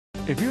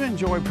If you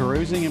enjoy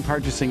perusing and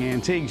purchasing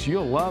antiques,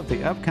 you'll love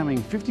the upcoming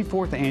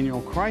 54th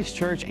Annual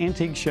Christchurch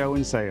Antique Show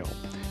and Sale.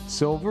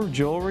 Silver,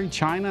 jewelry,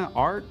 china,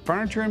 art,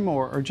 furniture, and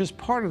more are just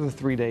part of the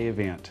three-day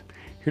event.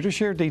 Here to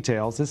share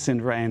details is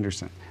Cindra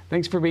Anderson.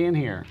 Thanks for being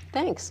here.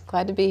 Thanks.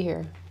 Glad to be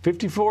here.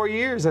 54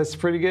 years, that's a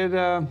pretty good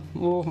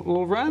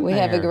little run We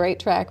there. have a great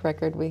track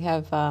record. We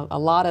have a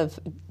lot of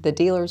the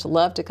dealers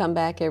love to come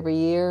back every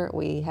year.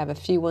 We have a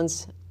few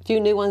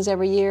new ones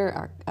every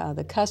year.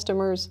 The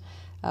customers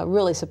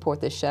really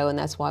support this show, and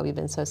that's why we've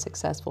been so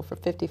successful for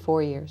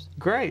 54 years.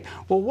 Great.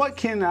 Well, what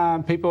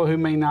can people who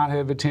may not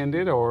have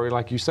attended, or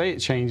like you say, it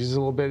changes a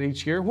little bit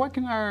each year, what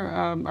can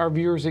our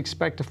viewers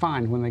expect to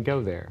find when they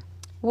go there?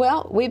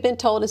 Well, we've been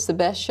told it's the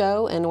best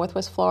show in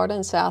Northwest Florida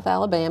and South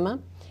Alabama,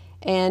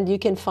 and you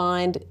can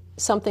find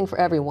something for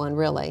everyone,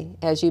 really.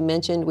 As you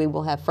mentioned, we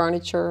will have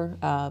furniture,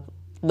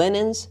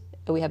 linens.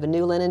 We have a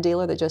new linen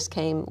dealer that just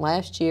came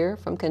last year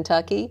from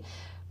Kentucky.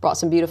 Brought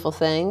some beautiful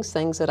things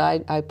that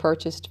I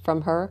purchased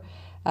from her.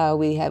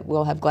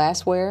 We'll have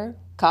glassware,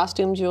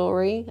 costume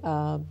jewelry,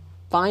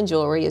 fine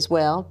jewelry as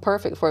well,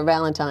 perfect for a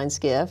Valentine's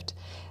gift.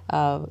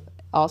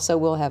 Also,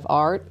 we'll have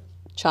art,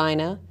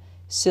 china,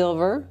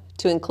 silver,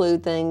 to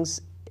include things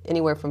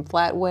anywhere from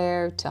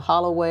flatware to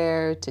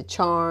hollowware to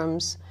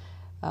charms,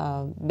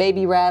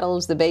 baby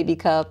rattles, the baby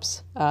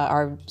cups.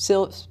 Our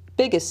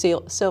biggest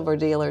silver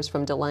dealers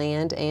from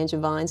DeLand,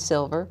 Angevine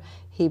Silver.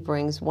 He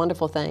brings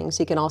wonderful things.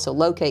 He can also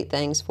locate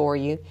things for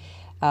you.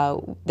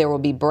 There will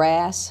be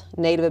brass,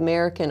 Native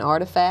American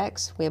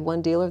artifacts. We have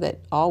one dealer that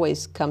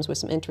always comes with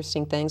some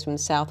interesting things from the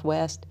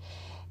Southwest.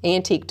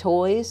 Antique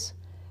toys,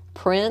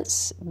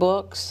 prints,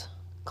 books,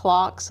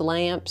 clocks,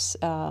 lamps.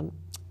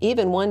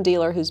 Even one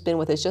dealer who's been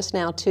with us just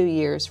now 2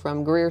 years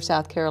from Greer,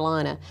 South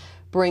Carolina,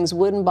 brings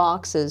wooden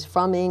boxes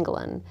from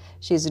England.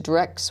 She's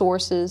direct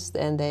sources,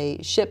 and they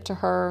ship to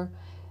her.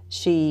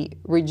 She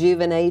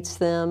rejuvenates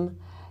them.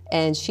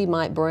 And she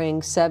might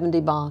bring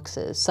 70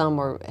 boxes. Some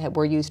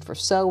were used for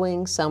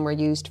sewing, some were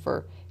used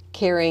for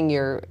carrying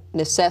your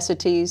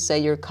necessities, say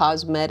your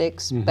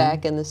cosmetics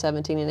back in the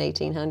 17 and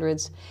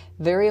 1800s.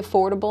 Very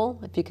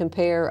affordable if you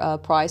compare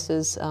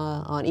prices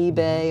on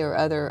eBay or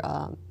other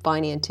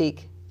fine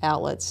antique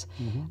outlets.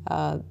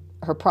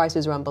 Her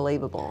prices are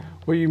unbelievable.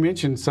 Well, you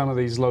mentioned some of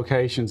these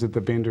locations that the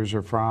vendors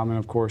are from, and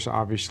of course,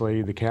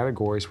 obviously, the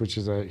categories, which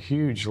is a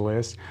huge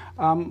list.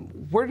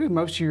 Where do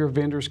most of your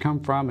vendors come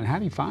from, and how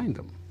do you find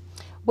them?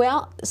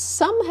 Well,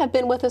 some have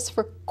been with us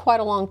for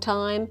quite a long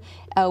time.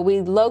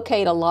 We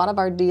locate a lot of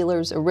our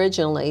dealers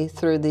originally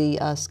through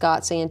the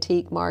Scott's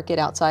Antique Market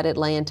outside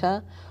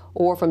Atlanta,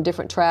 or from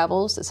different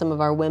travels that some of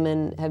our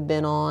women have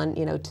been on,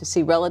 to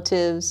see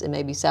relatives in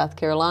maybe South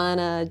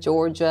Carolina,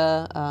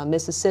 Georgia,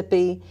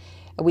 Mississippi.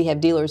 We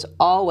have dealers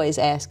always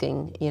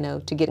asking,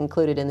 to get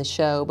included in the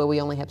show, but we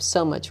only have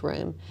so much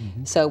room.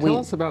 So Tell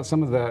us about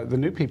some of the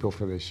new people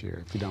for this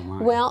year, if you don't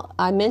mind. Well,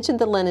 I mentioned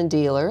the linen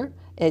dealer.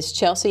 It's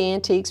Chelsea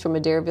Antiques from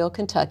Adairville,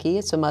 Kentucky.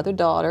 It's a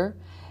mother-daughter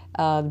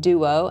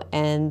duo,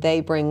 and they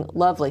bring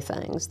lovely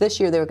things. This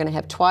year they're going to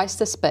have twice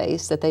the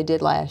space that they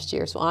did last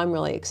year, so I'm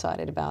really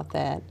excited about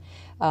that.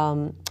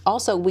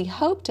 Also, we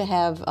hope to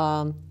have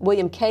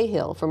William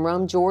Cahill from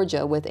Rome,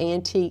 Georgia, with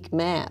antique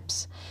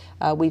maps.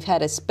 We've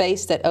had a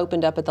space that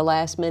opened up at the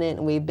last minute,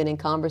 and we've been in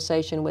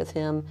conversation with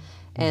him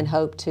and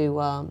hope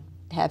to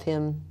have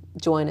him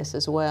join us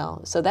as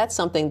well. So that's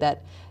something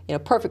that,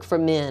 perfect for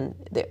men.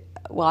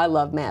 Well, I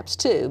love maps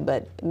too,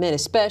 but men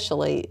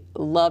especially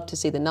love to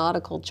see the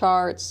nautical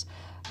charts,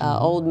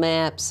 old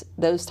maps.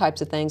 Those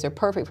types of things are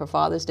perfect for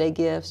Father's Day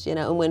gifts,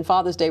 and when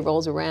Father's Day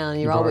rolls around,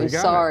 you're always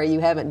sorry you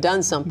haven't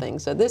done something.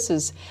 So this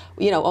is,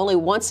 only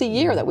once a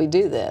year that we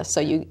do this. So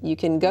you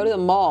can go to the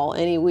mall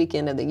any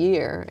weekend of the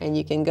year, and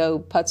you can go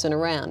putzing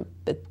around,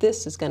 but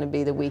this is going to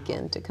be the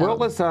weekend to come. Well,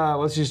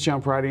 let's just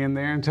jump right in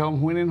there and tell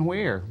them when and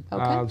where.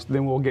 Okay.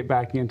 Then we'll get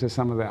back into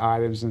some of the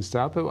items and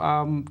stuff. But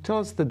tell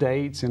us the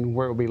dates and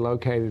where it will be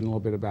located and a little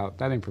bit about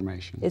that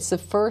information. It's the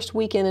first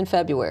weekend in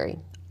February.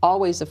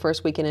 Always the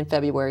first weekend in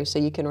February, so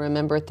you can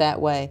remember it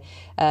that way,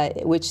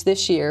 which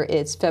this year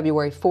it's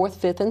February 4th,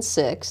 5th, and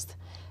 6th.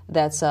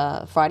 That's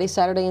Friday,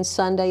 Saturday, and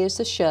Sunday is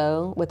the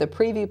show, with a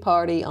preview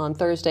party on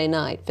Thursday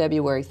night,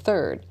 February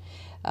 3rd.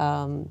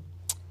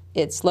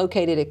 It's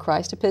located at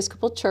Christ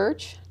Episcopal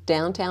Church,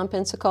 downtown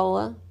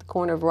Pensacola, the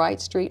corner of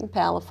Wright Street and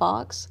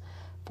Palafox,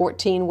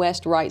 14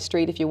 West Wright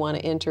Street if you want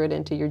to enter it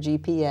into your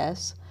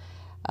GPS.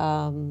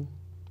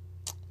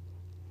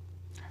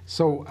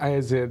 So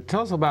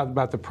tell us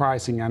about the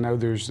pricing. I know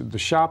there's the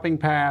shopping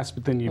pass,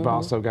 but then you've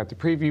also got the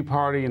preview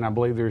party, and I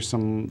believe there's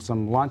some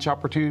lunch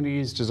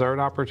opportunities, dessert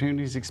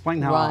opportunities. Explain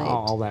how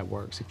all that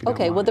works, if you don't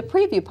mind. Well, the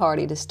preview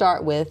party to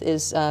start with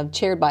is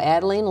chaired by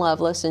Adeline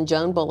Lovelace and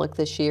Joan Bullock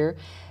this year.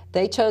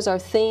 They chose our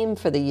theme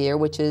for the year,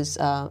 which is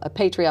a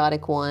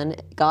patriotic one.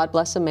 God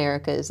Bless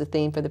America is the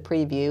theme for the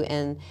preview,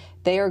 and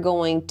they are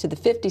going to the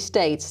 50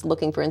 states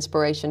looking for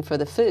inspiration for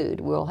the food.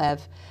 We'll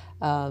have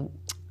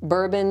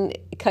bourbon,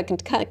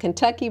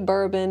 Kentucky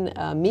bourbon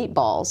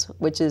meatballs,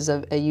 which is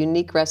a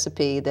unique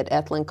recipe that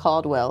Ethelyn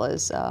Caldwell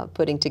is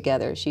putting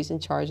together. She's in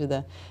charge of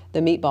the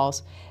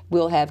meatballs.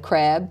 We'll have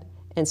crab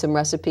and some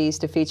recipes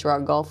to feature our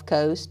Gulf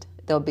Coast.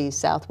 There'll be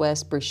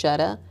Southwest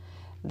bruschetta.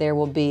 There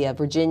will be a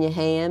Virginia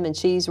ham and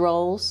cheese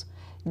rolls,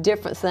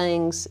 different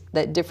things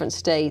that different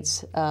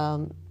states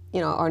are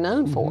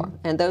known for.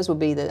 And those will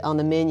be on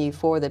the menu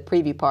for the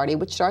preview party,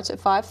 which starts at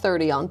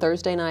 5:30 on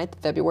Thursday night,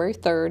 February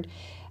 3rd.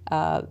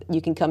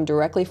 You can come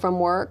directly from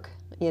work,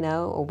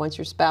 or once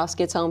your spouse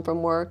gets home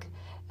from work,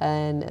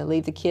 and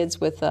leave the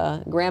kids with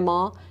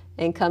grandma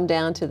and come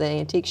down to the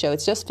antique show.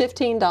 It's just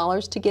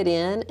 $15 to get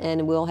in,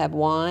 and we'll have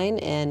wine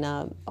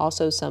and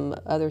also some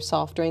other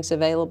soft drinks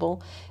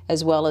available,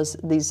 as well as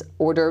these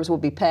hors d'oeuvres will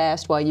be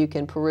passed while you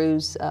can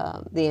peruse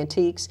the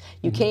antiques.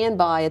 You can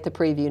buy at the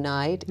preview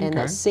night, and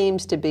that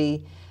seems to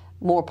be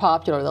more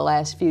popular the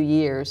last few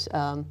years,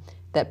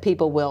 that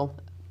people will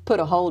put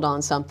a hold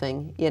on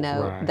something,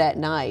 that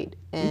night.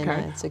 And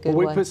it's a good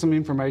way. We put some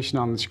information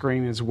on the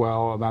screen as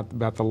well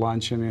about the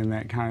luncheon and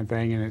that kind of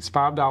thing, and it's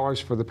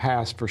 $5 for the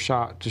pass to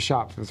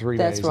shop for 3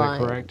 days. That's right. Is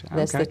that correct?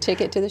 That's the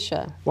ticket to the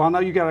show. Well, I know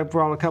you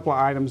brought a couple of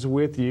items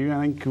with you.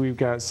 I think we've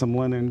got some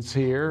linens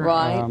here.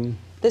 Right.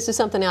 This is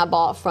something I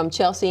bought from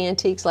Chelsea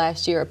Antiques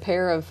last year, a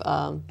pair of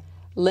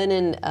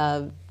linen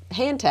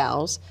hand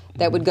towels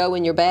that would go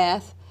in your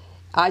bath.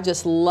 I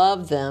just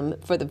love them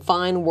for the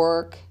fine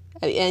work,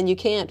 and you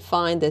can't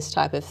find this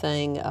type of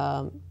thing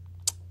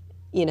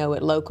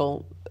at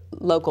local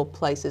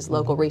places,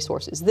 local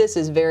resources. This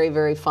is very,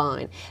 very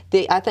fine.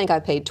 I think I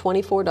paid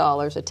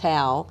 $24 a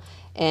towel,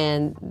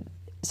 and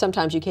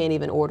sometimes you can't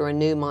even order a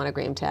new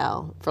monogram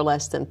towel for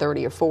less than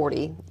 $30 or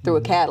 $40 through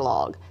a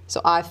catalog.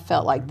 So I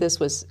felt like this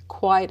was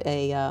quite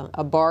a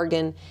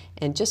bargain,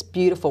 and just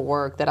beautiful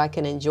work that I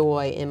can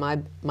enjoy in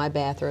my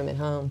bathroom at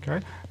home.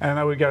 Okay. And I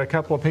know we've got a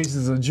couple of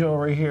pieces of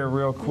jewelry here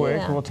real quick.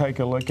 Yeah. We'll take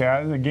a look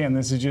at it. Again,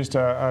 this is just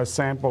a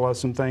sample of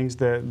some things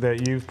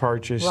that you've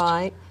purchased.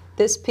 Right.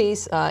 This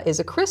piece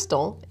is a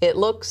crystal.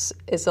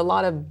 It's a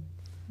lot of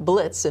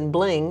blitz and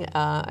bling.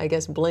 I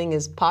guess bling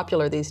is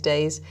popular these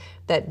days.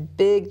 That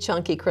big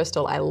chunky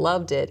crystal, I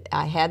loved it.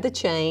 I had the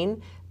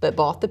chain, but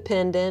bought the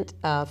pendant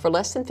for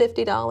less than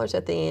 $50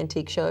 at the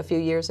antique show a few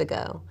years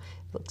ago.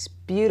 It looks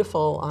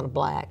beautiful on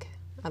black.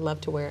 I'd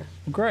love to wear it.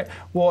 Great.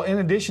 Well, in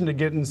addition to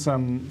getting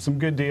some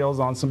good deals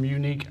on some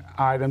unique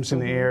items in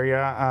the area,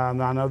 I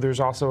know there's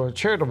also a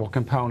charitable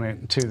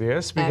component to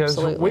this, because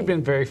we've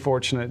been very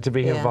fortunate to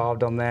be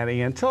involved on that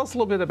end. Tell us a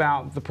little bit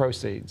about the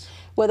proceeds.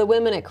 Well, the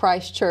women at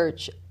Christ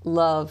Church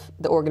love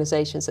the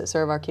organizations that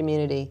serve our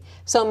community,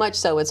 so much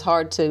so it's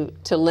hard to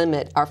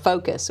limit our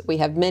focus. We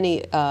have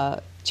many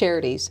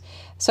charities,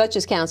 such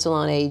as Council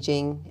on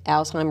Aging,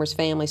 Alzheimer's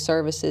Family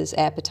Services,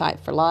 Appetite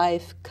for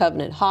Life,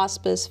 Covenant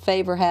Hospice,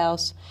 Favor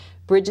House,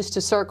 Bridges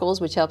to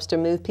Circles, which helps to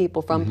move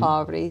people from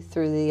poverty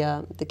through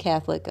the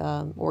Catholic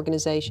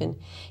organization,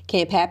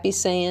 Camp Happy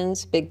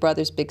Sands, Big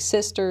Brothers Big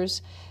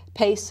Sisters,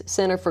 Pace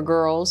Center for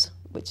Girls,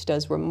 which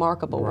does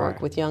remarkable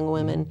work with young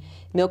women,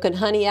 Milk and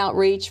Honey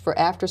Outreach for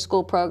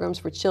after-school programs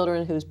for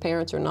children whose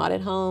parents are not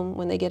at home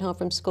when they get home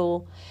from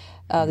school,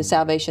 the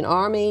Salvation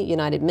Army,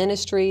 United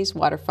Ministries,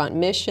 Waterfront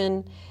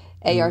Mission,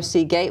 ARC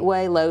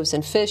Gateway, Loaves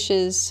and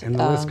Fishes. And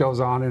the list goes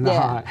on and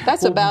on.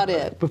 That's about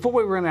it. Before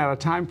we run out of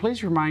time,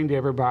 please remind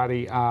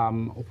everybody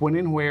when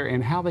and where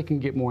and how they can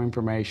get more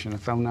information, a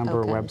phone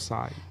number or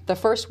website. The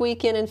first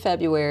weekend in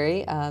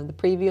February, the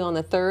preview on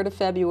the 3rd of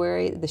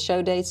February, the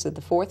show dates are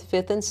the 4th,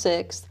 5th, and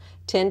 6th,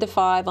 10 to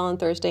 5 on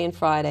Thursday and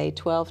Friday,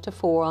 12 to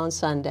 4 on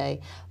Sunday.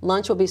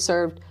 Lunch will be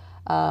served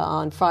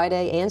on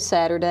Friday and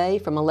Saturday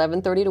from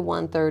 11:30 to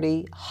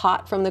 1:30,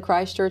 hot from the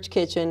Christ Church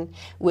kitchen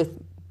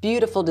with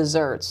beautiful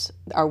desserts.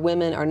 Our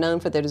women are known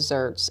for their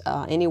desserts,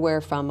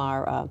 anywhere from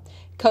our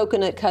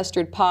coconut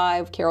custard pie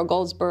of Carol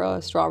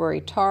Goldsboro,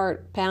 strawberry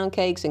tart, pound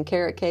cakes, and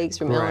carrot cakes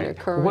from Eleanor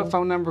Curran. What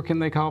phone number can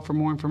they call for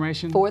more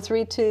information?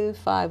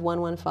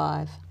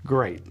 432-5115.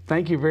 Great.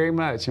 Thank you very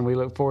much, and we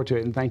look forward to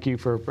it, and thank you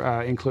for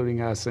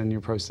including us in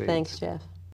your proceeds. Thanks, Jeff.